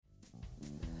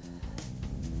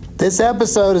This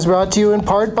episode is brought to you in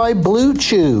part by Blue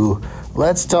Chew.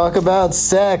 Let's talk about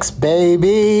sex,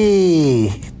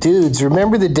 baby. Dudes,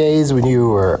 remember the days when you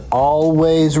were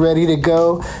always ready to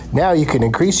go? Now you can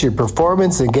increase your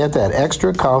performance and get that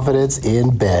extra confidence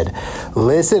in bed.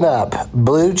 Listen up,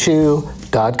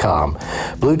 BlueChew.com.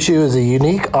 Blue Chew is a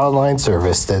unique online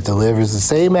service that delivers the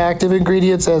same active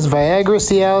ingredients as Viagra,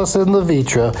 Cialis, and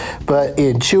Levitra, but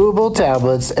in chewable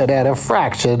tablets and at a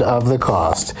fraction of the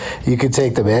cost. You can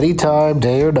take them anytime,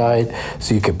 day or night,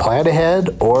 so you can plan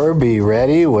ahead or be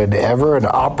ready whenever an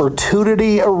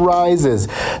opportunity arises.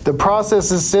 The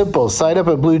process is simple. Sign up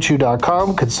at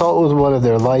BlueChew.com, consult with one of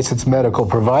their licensed medical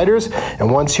providers, and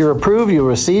once you're approved, you'll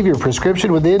receive your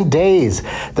prescription within days.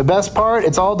 The best part,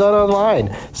 it's all done online,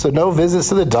 so no visits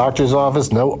to the doctor's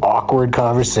office, no awkward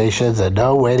conversations, and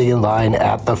no waiting in line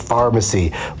at the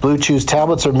pharmacy. Blue Chew's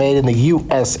tablets are made in the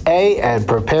USA and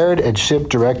prepared and shipped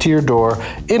direct to your door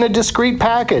in a discreet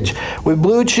package. With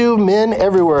Blue Chew, men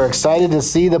everywhere are excited to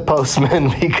see the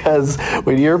postman because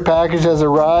when your package has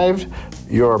arrived,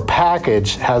 your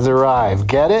package has arrived.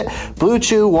 Get it? Blue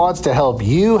Chew wants to help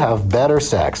you have better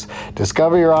sex.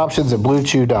 Discover your options at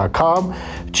BlueChew.com.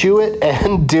 Chew it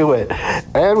and do it.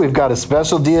 And we've got a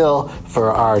special deal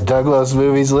for our Doug Loves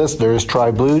Movies listeners.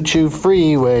 Try Blue Chew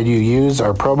free when you use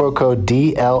our promo code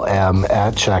DLM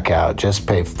at checkout. Just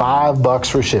pay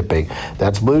 $5 for shipping.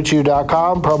 That's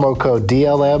BlueChew.com, promo code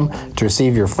DLM to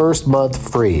receive your first month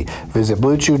free. Visit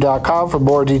BlueChew.com for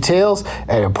more details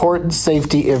and important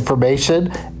safety information.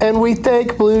 And we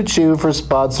thank Blue Chew for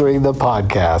sponsoring the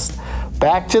podcast.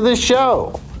 Back to the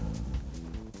show.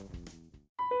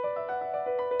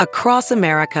 Across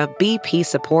America, BP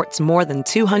supports more than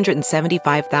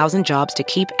 275,000 jobs to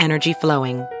keep energy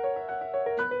flowing.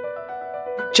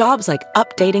 Jobs like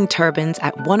updating turbines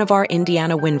at one of our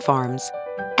Indiana wind farms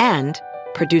and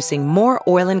producing more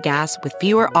oil and gas with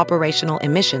fewer operational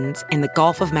emissions in the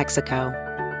Gulf of Mexico.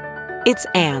 It's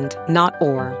and, not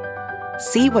or.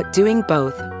 See what doing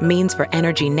both means for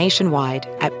energy nationwide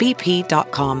at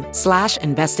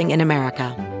bp.com/investing in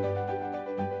America.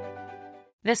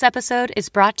 This episode is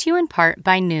brought to you in part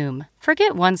by Noom.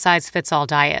 Forget one-size-fits-all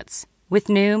diets. With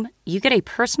Noom, you get a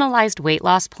personalized weight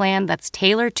loss plan that's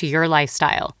tailored to your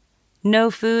lifestyle. No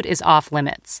food is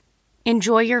off-limits.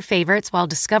 Enjoy your favorites while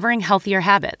discovering healthier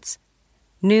habits.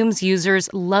 Noom's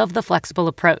users love the flexible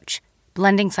approach,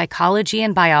 blending psychology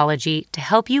and biology to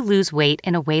help you lose weight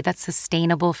in a way that's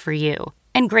sustainable for you.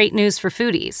 And great news for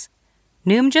foodies.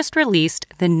 Noom just released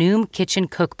the Noom Kitchen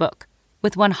Cookbook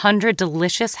with 100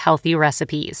 delicious, healthy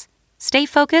recipes. Stay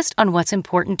focused on what's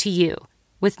important to you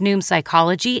with Noom's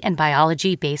psychology and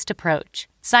biology-based approach.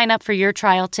 Sign up for your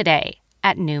trial today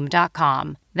at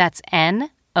Noom.com. That's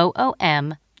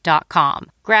NOOM.com.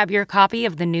 Grab your copy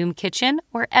of the Noom Kitchen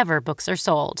wherever books are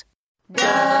sold.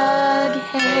 Doug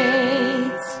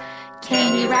hates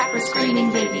candy wrappers,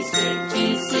 screaming baby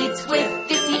sticky sweets with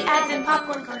 50 ads and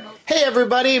popcorn kernels. Hey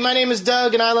everybody, my name is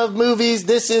Doug and I love movies.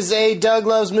 This is a Doug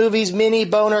Loves Movies mini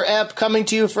boner ep coming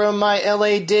to you from my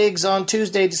LA digs on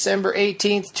Tuesday, December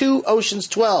 18th, 2 Oceans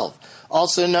 12,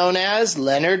 also known as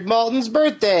Leonard Maltin's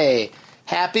birthday.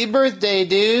 Happy birthday,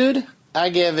 dude. I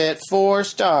give it 4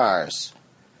 stars.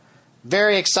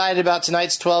 Very excited about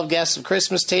tonight's 12 Guests of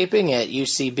Christmas taping at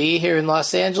UCB here in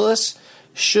Los Angeles.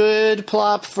 Should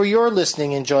plop for your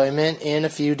listening enjoyment in a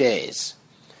few days.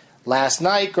 Last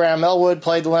night, Graham Elwood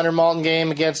played the Leonard Maltin game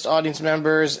against audience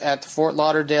members at the Fort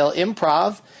Lauderdale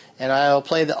Improv, and I'll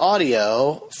play the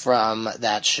audio from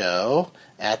that show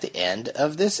at the end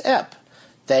of this ep.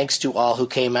 Thanks to all who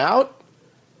came out.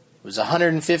 It was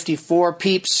 154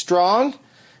 peeps strong,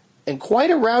 and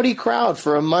quite a rowdy crowd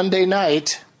for a Monday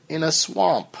night in a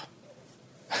swamp.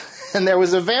 And there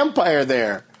was a vampire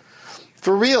there.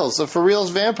 For reals, a for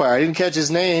reals vampire. I didn't catch his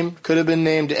name. Could have been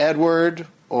named Edward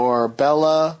or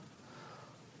Bella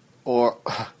or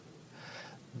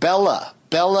Bella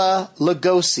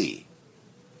Lugosi.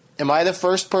 Am I the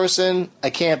first person?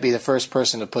 I can't be the first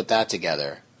person to put that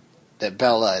together. That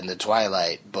Bella in the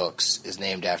Twilight books is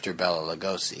named after Bella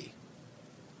Lugosi.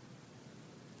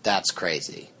 That's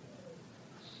crazy.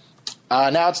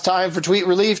 Now it's time for Tweet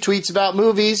Relief, tweets about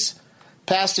movies.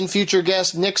 Past and future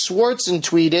guest Nick Swartzen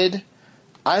tweeted,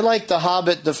 I liked The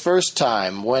Hobbit the first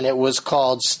time when it was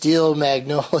called Steel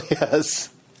Magnolias.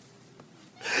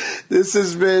 This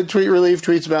has been Tweet Relief,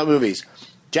 tweets about movies.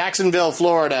 Jacksonville,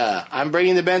 Florida. I'm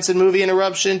bringing the Benson Movie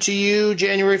Interruption to you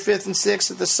January 5th and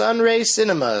 6th at the Sunray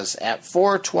Cinemas at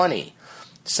 4:20.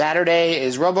 Saturday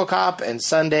is RoboCop and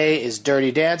Sunday is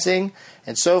Dirty Dancing.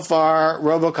 And so far,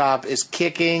 RoboCop is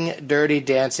kicking Dirty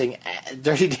Dancing's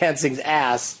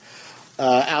ass,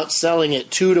 outselling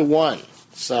it 2-1.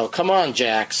 So come on,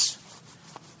 Jax.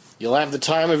 You'll have the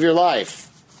time of your life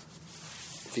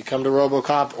if you come to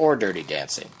RoboCop or Dirty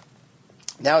Dancing.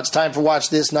 Now it's time for Watch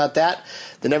This, Not That.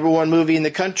 The number 1 movie in the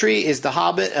country is The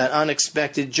Hobbit, An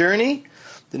Unexpected Journey.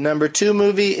 The number 2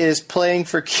 movie is Playing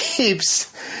for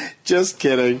Keeps. Just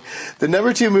kidding. The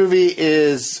number 2 movie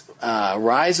is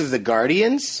Rise of the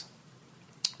Guardians,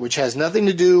 which has nothing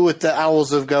to do with the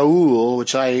Owls of Gaul,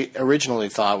 which I originally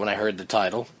thought when I heard the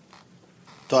title.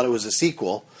 Thought it was a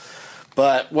sequel.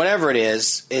 But whatever it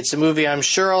is, it's a movie I'm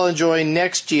sure I'll enjoy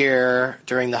next year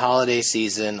during the holiday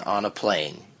season on a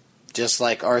plane. Just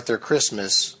like Arthur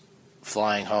Christmas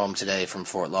flying home today from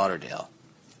Fort Lauderdale,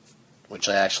 which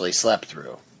I actually slept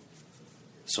through.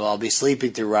 So I'll be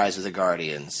sleeping through Rise of the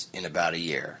Guardians in about a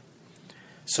year.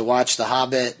 So watch The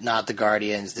Hobbit, not The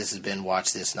Guardians. This has been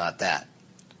Watch This, Not That.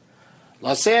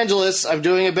 Los Angeles, I'm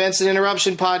doing a Benson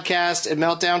Interruption podcast at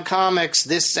Meltdown Comics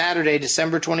this Saturday,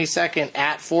 December 22nd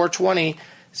at 4:20.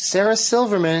 Sarah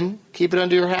Silverman, keep it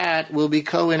under your hat, will be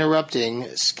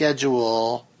co-interrupting,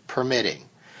 schedule permitting.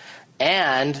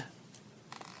 And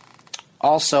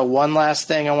also, one last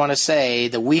thing I want to say,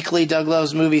 the weekly Doug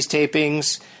Loves Movies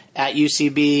tapings at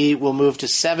UCB will move to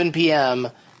 7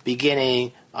 p.m.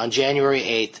 beginning on January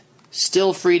 8th.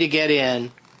 Still free to get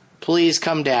in. Please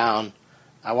come down.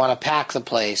 I want to pack the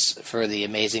place for the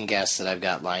amazing guests that I've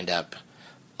got lined up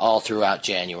all throughout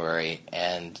January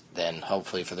and then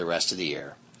hopefully for the rest of the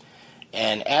year.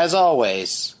 And as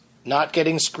always, not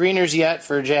getting screeners yet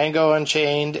for Django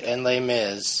Unchained and Les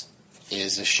Mis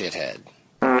is a shithead.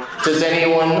 Does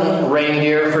anyone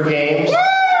reindeer for games?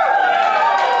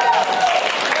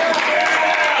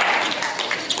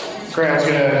 Graham's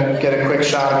going to get a quick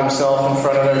shot of himself in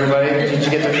front of everybody. Did you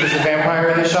get the vampire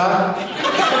in the shot?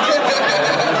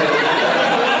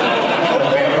 The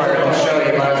vampire in the show,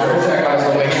 you might as well check out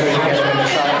to make sure you get him in the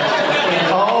shot.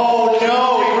 Oh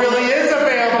no, he really is a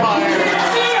vampire!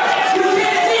 You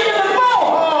can't see him in the phone!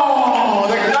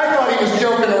 Oh, I thought he was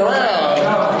joking around.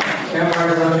 No,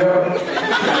 vampires don't joke.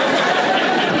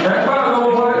 Vampire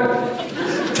don't play.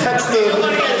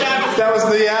 That was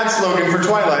the ad slogan for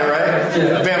Twilight, right?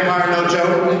 Yeah. Vampire no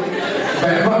joke.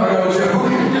 Vampire no joke.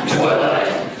 Twilight.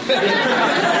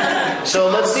 So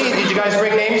let's see. Did you guys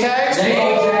bring name tags?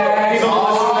 Name tags. People who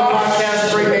listen to the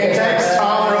podcast bring name tags.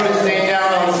 Tom wrote his name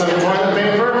down on some toilet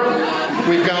paper.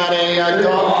 We've got a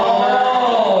dog collar.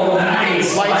 Oh,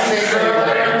 nice.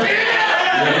 Lightsaber.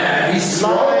 Yeah, he's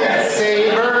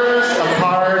lightsabers. A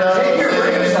part of. Take your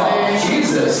rings off.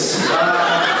 Jesus.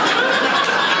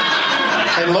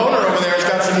 And Loner over there has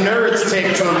got some nerds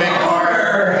taped to a big part.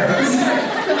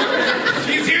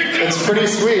 It's pretty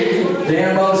sweet.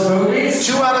 Damn those movies.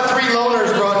 2 out of 3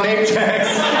 loners brought name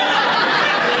tags.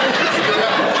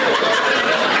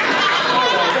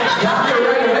 Not the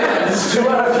recommends. 2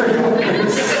 out of 3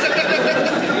 loners.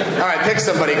 All right, pick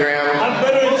somebody, Graham. I'm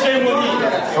better at saying what he.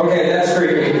 Okay, that's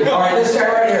creepy. All right, this guy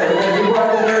right here. We're gonna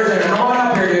brought the nerds in. Come on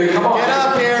up here, dude. Come on. Get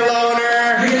up here,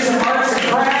 loner. You get some arts and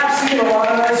crafts. You do a lot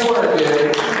of nice work,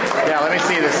 dude. Yeah, let me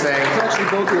see this thing. Let's actually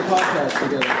go through a podcast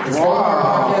together.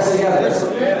 Wow. Podcast together.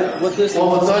 What this? Well,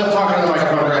 let's talk on the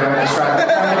microphone, Graham. That's right.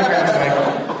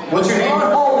 What's your name?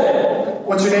 Hold it.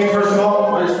 What's your name, first of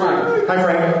all? My name's Frank. Hi,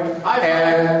 Frank. Hi,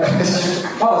 Frank.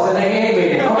 Oh, it's an AA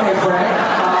meeting. Okay, Frank.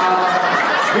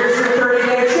 Here's your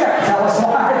 30-day check. Tell us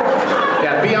why.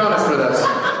 Yeah, be honest with us.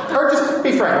 Or just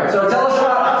be frank. So tell us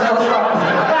about.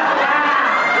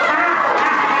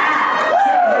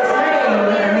 His name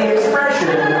and the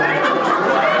expression.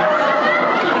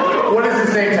 What is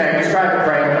this name tag? Describe it,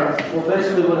 Frank. Well,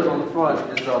 basically what is on the front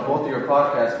is both of your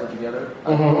podcasts put together.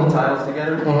 I put the titles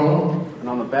together. And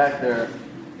on the back there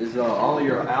is all of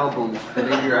your albums. The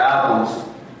name of your albums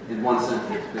in one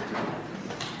sentence.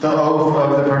 The oath of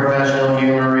the professional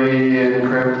humoury and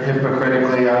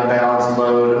hypocritically unbalanced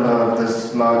load of the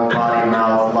smug potty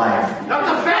mouth life. That's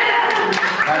a fan!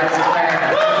 That is a fan.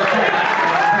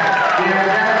 We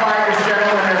identify this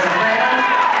gentleman as a fan,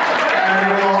 and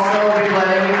we will also be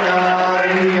letting the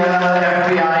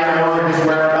FBI know of his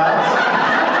whereabouts.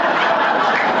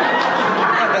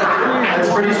 That's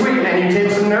pretty sweet, and you take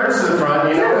some nerds to the front,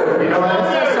 you know what?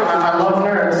 I love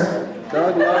nerds.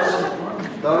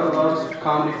 Doug loves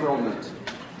comedy filmmates.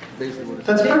 Basically what it is.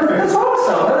 That's perfect. That's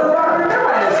awesome.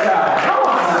 Remember this guy. Come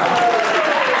on now.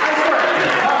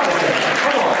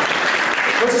 Come on.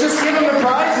 Let's just give him the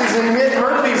prizes and hit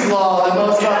Murphy's Law, the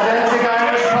most authentic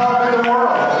Irish pub in the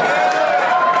world.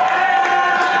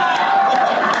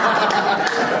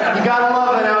 You gotta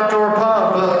love an outdoor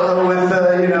pub with,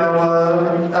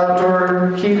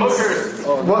 outdoor keys. Hookers.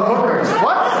 What hookers?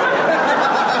 What?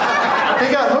 They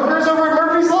got hookers over at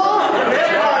Murphy's Law?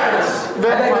 I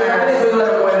think we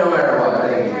let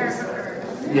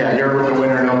Yeah, you're the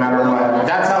winner no matter what.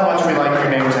 That's how much we like your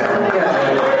name tag.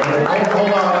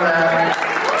 Hold on to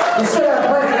that. You still gotta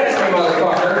play next time,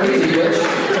 motherfucker. Easy, bitch.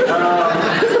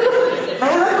 I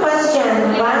have a question.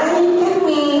 Why can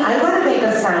I want to make a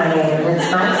sign.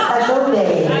 It's my special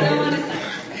day.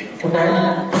 Okay?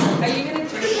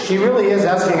 She really is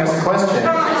asking us a question.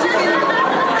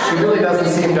 She really doesn't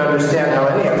seem to understand how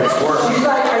any of this works. She's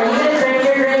like, are you gonna drink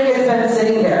your drink? It's been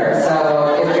sitting there. So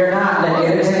if you're not, then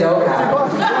get it to go out.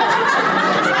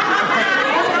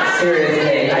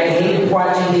 Seriously, I hate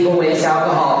watching people waste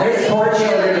alcohol. There's poor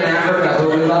children in Africa who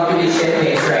would love to be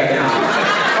shit-faced right now.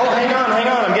 Oh, hang on.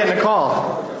 I'm getting a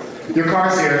call. Your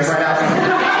car's here. It's right out there.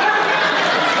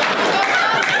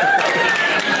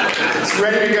 It's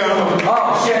ready to go.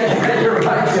 Oh, shit. You're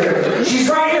right, sir. She's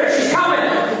right here. She's coming.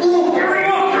 Ooh, hurry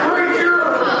up. You're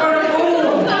right here.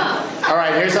 All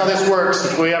right, here's how this works.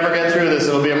 If we ever get through this,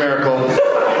 it'll be a miracle.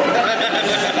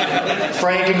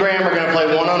 Frank and Graham are going to play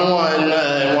one-on-one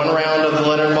in one round of the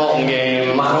Leonard Maltin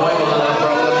game from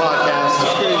the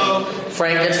podcast.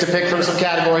 Frank gets to pick from some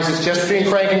categories. It's just between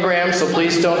Frank and Graham, so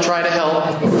please don't try to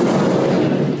help.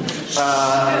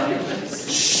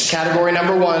 Category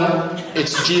number 1,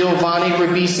 it's Giovanni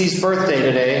Ribisi's birthday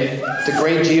today. The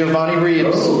great Giovanni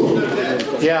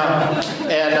Ribisi. Yeah,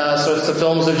 and so it's the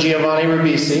films of Giovanni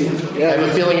Ribisi. I have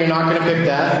a feeling you're not going to pick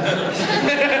that.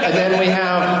 And then we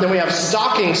have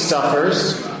stocking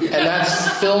stuffers, and that's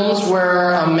films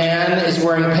where a man is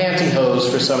wearing pantyhose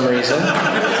for some reason.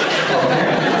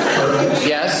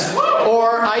 Yes.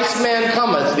 Or Iceman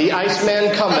Cometh, The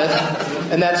Iceman Cometh,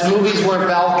 and that's movies where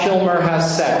Val Kilmer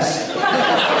has sex.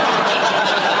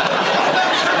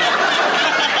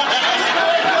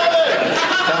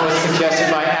 That was suggested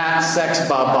by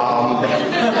 @SexBaBomb.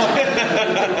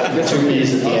 Get 2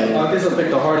 B's at the end. I guess I'll pick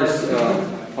the hardest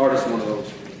one of those.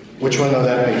 Which one will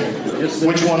that be?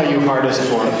 Which one are you hardest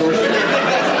for?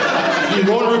 You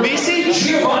going Ribisi?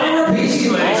 Giovanni Ribisi,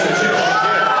 ladies and gentlemen.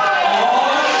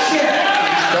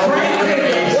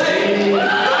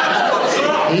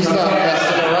 He's not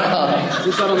messing around.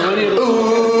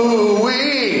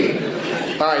 Ooh-wee!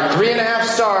 All right, 3.5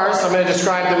 stars. I'm going to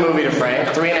describe the movie to Frank.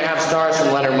 3.5 stars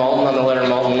from Leonard Maltin on the Leonard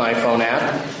Maltin iPhone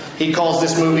app. He calls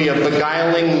this movie a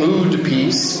beguiling mood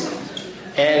piece.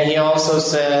 And he also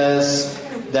says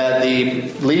that the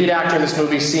lead actor in this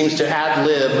movie seems to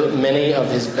ad-lib many of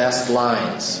his best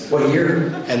lines. What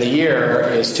year? And the year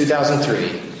is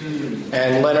 2003.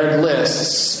 And Leonard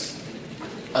lists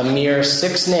a mere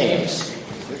 6 names.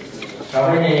 How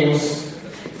many names,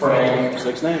 Frank?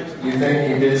 6 names. You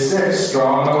think he did 6?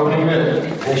 Strong opening bid.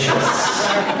 Vicious.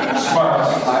 Smart.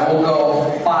 I will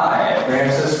go 5. Graham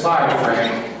says 5,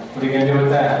 Frank. What are you going to do with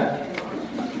that?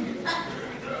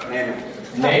 Name it.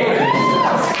 Name it.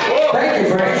 Thank you,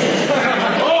 Frank.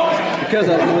 Because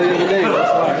I know the other name.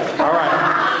 That's why. All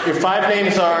right. Your 5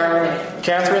 names are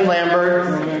Catherine Lambert,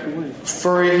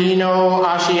 Furihino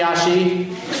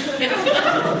Ashiashi,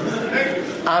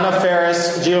 Anna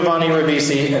Faris, Giovanni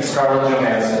Ribisi, and Scarlett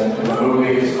Johansson. The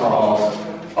movie is called...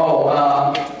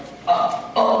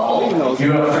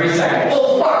 You have 3 seconds.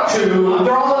 2.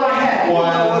 They're all in my head.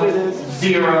 1.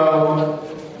 0.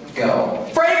 Go.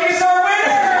 Frank is our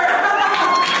winner!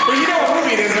 Well, you know what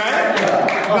movie it is, right?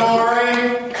 Don't worry.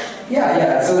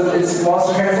 Yeah. So it's Lost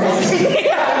in Translation.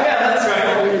 Yeah, that's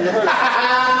right.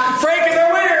 Frank is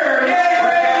our winner! Yay,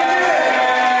 Frank!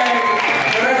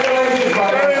 Congratulations,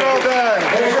 buddy. Very well done.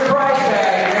 There's your prize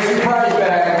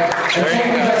bag. And thank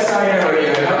you for signing over you.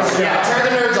 Yeah, tear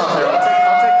the nerds off there.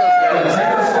 I'll take those nerds.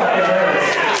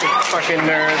 Fucking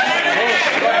nerds.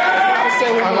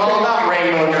 I'm all about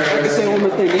rainbow nerds. I can say one more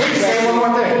thing. Say one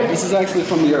more thing. This is actually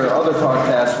from your other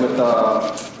podcast with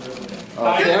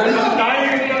Karen.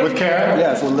 With Karen?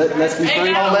 Yeah, so let's be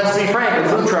frank. Oh, let's be Frank. The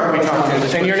food truck we talked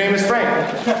to. And your name is Frank.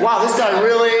 Wow, this guy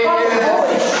really is.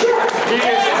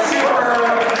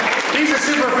 He's a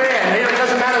super fan. It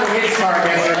doesn't matter when his car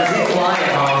gets there because he's flying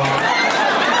home.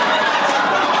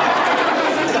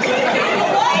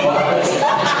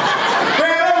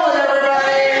 Graham Elwood,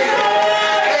 everybody!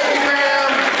 Thank you, Graham.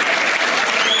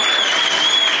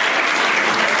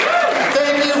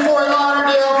 Thank you, Fort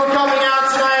Lauderdale, for coming out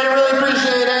tonight. I really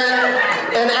appreciate it.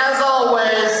 And as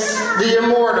always, the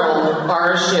immortal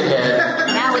are a shithead.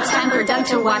 Now it's time for Doug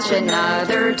to watch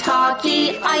another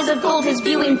talkie. Eyes of gold, his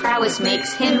viewing prowess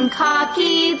makes him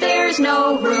cocky. There's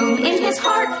no room in his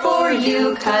heart for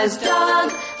you, 'cause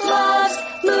Doug loves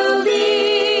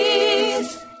movies.